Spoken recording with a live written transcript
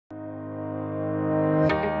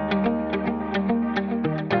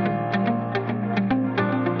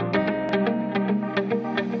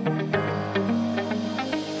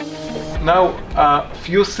Now, a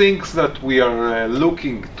few things that we are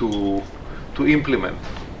looking to implement.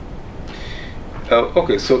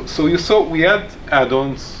 Okay, so you saw we had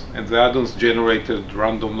add-ons, and the add-ons generated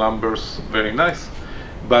random numbers, very nice.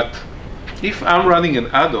 But if I'm running an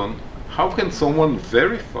add-on, how can someone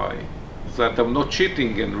verify that I'm not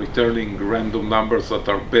cheating and returning random numbers that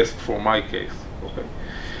are best for my case? Okay.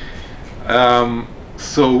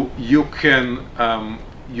 So you can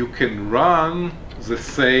run the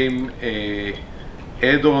same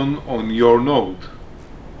add-on on your node,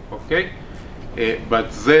 okay?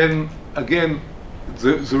 But then again,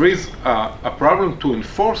 there is a problem to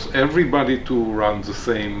enforce everybody to run the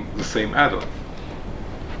same add-on.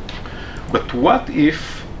 But what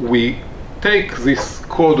if we take this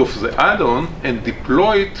code of the add-on and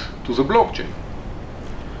deploy it to the blockchain?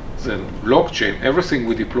 Then blockchain, everything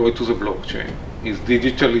we deploy to the blockchain is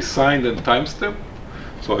digitally signed and timestamped,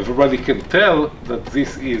 so everybody can tell that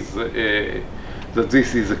this is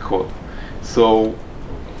a code. So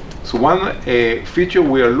one feature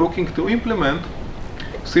we are looking to implement.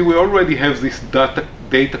 See, we already have this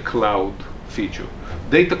data cloud feature.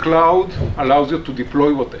 Data cloud allows you to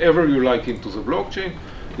deploy whatever you like into the blockchain,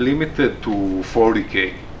 limited to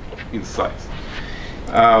 40K in size.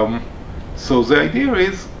 So the idea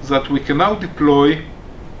is that we can now deploy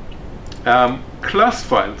class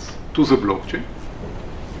files to the blockchain,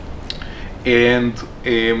 and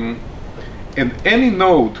any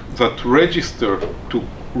node that register to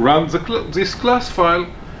run this class file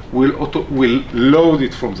will load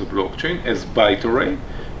it from the blockchain as byte array,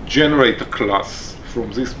 generate a class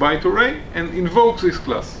from this byte array, and invoke this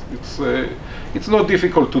class. It's not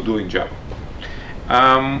difficult to do in Java.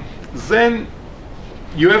 Then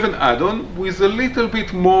you have an add-on with a little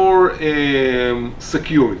bit more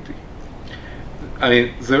security. I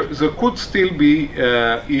mean, there could still be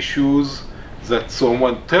issues that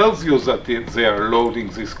someone tells you that they are loading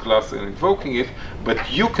this class and invoking it, but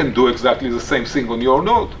you can do exactly the same thing on your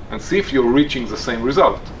node and see if you're reaching the same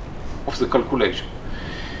result of the calculation.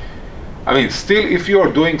 I mean, still, if you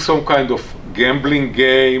are doing some kind of gambling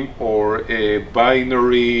game or a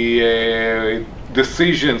binary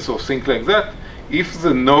decisions or things like that, if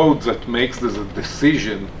the node that makes the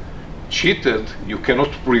decision cheated, you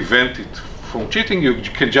cannot prevent it from cheating. You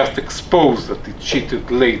can just expose that it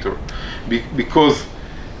cheated later, because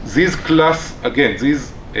these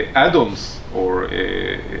these add-ons or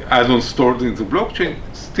add-ons stored in the blockchain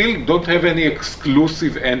still don't have any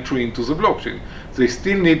exclusive entry into the blockchain. They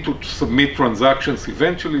still need to submit transactions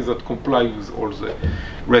eventually that comply with all the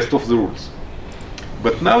rest of the rules.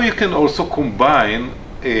 But now you can also combine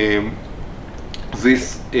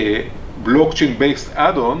this blockchain-based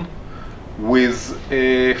add-on with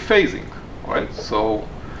phasing, right? So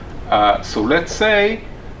let's say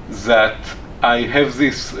that I have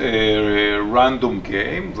this random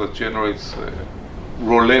game that generates a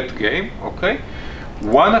roulette game, okay?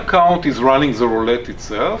 One account is running the roulette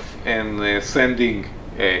itself and sending,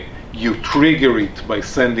 you trigger it by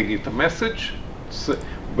sending it a message,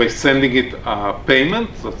 by sending it a payment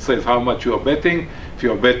that says how much you are betting, if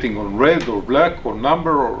you are betting on red or black or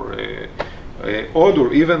number or odd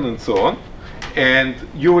or even and so on. And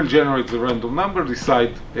you will generate the random number,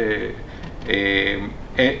 decide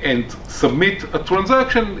and submit a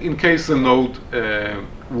transaction in case a node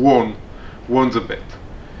won the bet.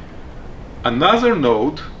 Another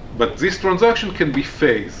node, but this transaction can be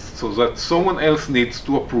phased so that someone else needs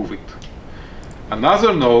to approve it.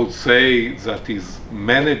 Another node, say, that is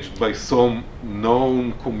managed by some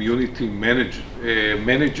known community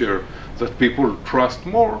manager that people trust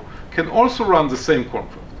more, can also run the same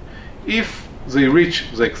contract. If they reach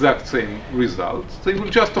the exact same results, they will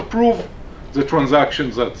just approve the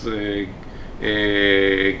transactions that the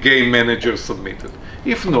game manager submitted.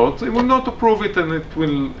 If not, they will not approve it and it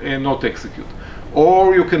will not execute.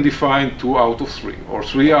 Or you can define 2 out of 3 or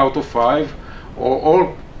 3 out of 5 or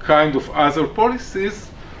all kind of other policies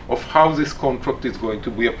of how this contract is going to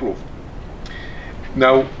be approved.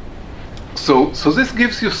 Now, so this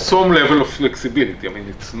gives you some level of flexibility. I mean,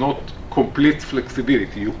 it's not complete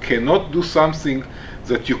flexibility. You cannot do something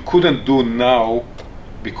that you couldn't do now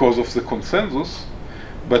because of the consensus,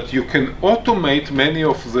 but you can automate many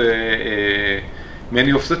of the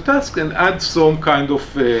tasks and add some kind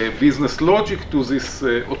of business logic to this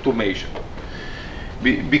automation.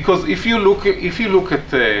 Because if you look at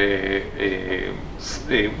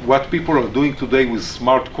what people are doing today with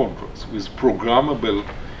smart contracts, with programmable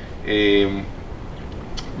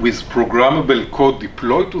code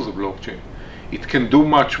deployed to the blockchain, it can do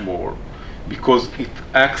much more because it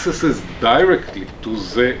accesses directly to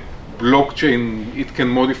the blockchain. It can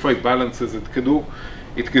modify balances. It can do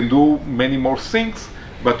it can do many more things,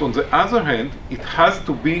 but on the other hand, it has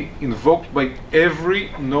to be invoked by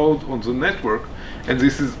every node on the network, and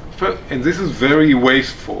this is very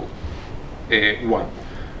wasteful. One.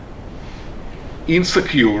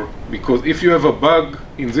 Insecure, because if you have a bug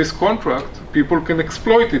in this contract, people can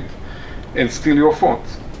exploit it and steal your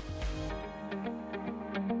fonts.